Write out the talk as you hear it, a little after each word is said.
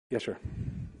Yes, sir.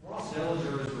 Ross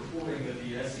Ellinger is reporting that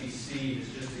the SEC has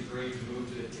just agreed to move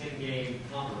to a 10-game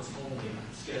conference-only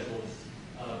schedule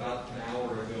about an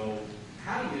hour ago.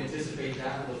 How do you anticipate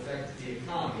that will affect the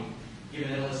economy,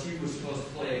 given LSU was supposed to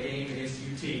play a game against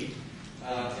UT,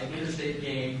 an interstate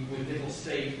game with Nicholls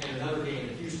State, and another game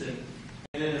in Houston?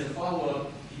 And then as a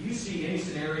follow-up, do you see any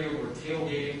scenario where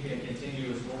tailgating can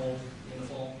continue as normal in the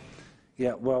fall?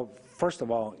 Yeah, well, first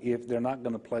of all, if they're not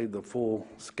going to play the full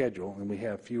schedule and we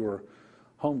have fewer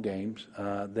home games,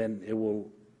 then it will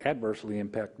adversely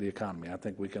impact the economy. I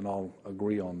think we can all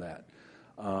agree on that.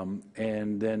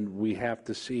 And then we have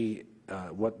to see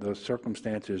what the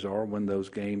circumstances are when those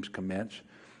games commence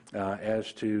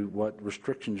as to what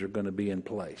restrictions are going to be in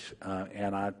place.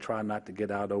 And I try not to get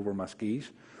out over my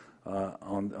skis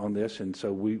on this, and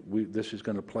so this is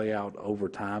going to play out over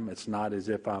time. It's not as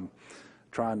if I'm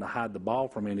trying to hide the ball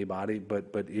from anybody, but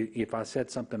if I said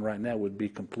something right now, it would be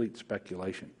complete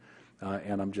speculation,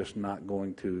 and I'm just not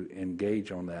going to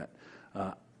engage on that.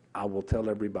 I will tell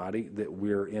everybody that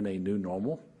we're in a new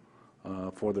normal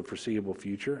for the foreseeable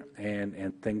future,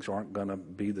 and things aren't going to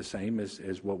be the same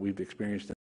as what we've experienced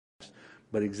in the past.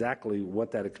 But exactly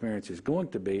what that experience is going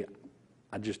to be,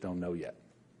 I just don't know yet.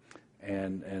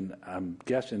 And I'm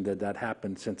guessing that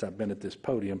happened since I've been at this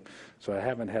podium, so I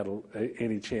haven't had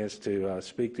any chance to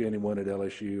speak to anyone at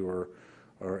LSU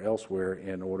or elsewhere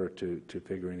in order to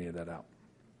figure any of that out.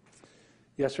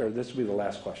 Yes, sir, this will be the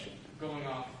last question. Going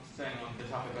off, staying on the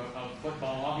topic of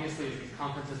football, obviously as these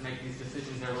conferences make these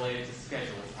decisions, they're related to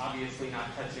schedules. Obviously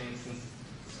not touching, since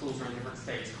schools are in different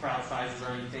states, crowd sizes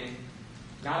or anything.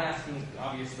 Not asking,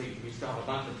 obviously, we still have a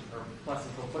bunch of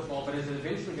lessons for football, but is it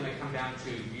eventually going to come down to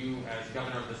you as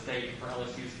governor of the state, for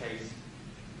LSU's case,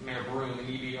 Mayor Broom and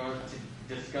EBR,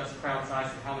 to discuss crowd size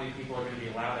and how many people are going to be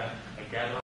allowed at a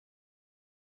gathering?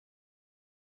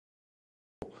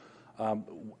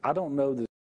 I don't know that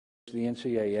the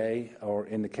NCAA, or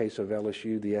in the case of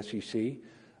LSU, the SEC,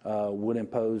 would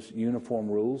impose uniform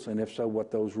rules, and if so, what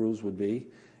those rules would be.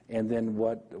 And then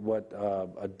what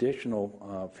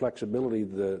additional flexibility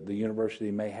the university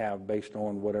may have based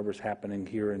on whatever's happening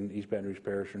here in East Baton Rouge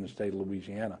Parish or in the state of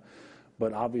Louisiana.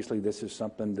 But obviously this is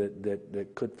something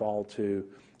that could fall to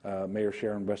Mayor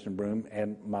Sharon Weston Broom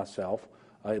and myself,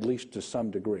 at least to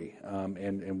some degree,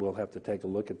 and we'll have to take a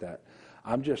look at that.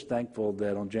 I'm just thankful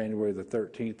that on January the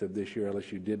 13th of this year,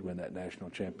 LSU did win that national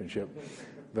championship,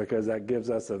 because that gives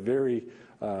us a very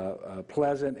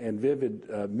pleasant and vivid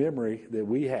memory that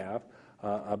we have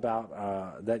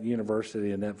about that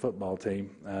university and that football team.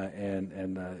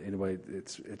 Anyway,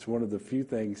 it's one of the few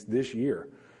things this year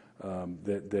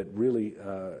that really,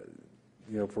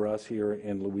 for us here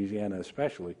in Louisiana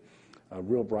especially, a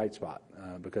real bright spot,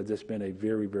 because it's been a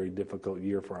very, very difficult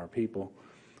year for our people,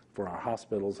 for our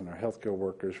hospitals and our healthcare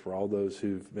workers, for all those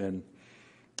who've been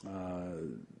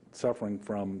suffering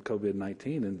from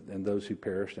COVID-19 and those who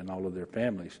perished and all of their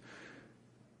families.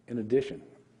 In addition,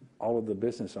 all of the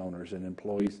business owners and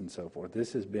employees and so forth.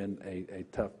 This has been a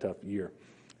tough, tough year.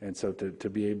 And so to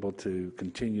be able to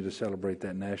continue to celebrate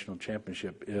that national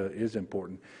championship is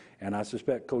important. And I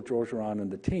suspect Coach Orgeron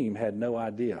and the team had no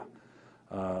idea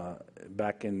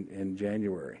back in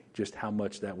January just how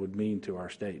much that would mean to our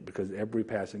state, because every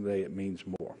passing day it means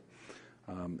more.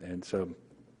 And so,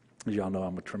 as y'all know,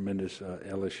 I'm a tremendous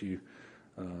LSU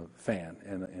fan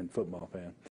and football fan.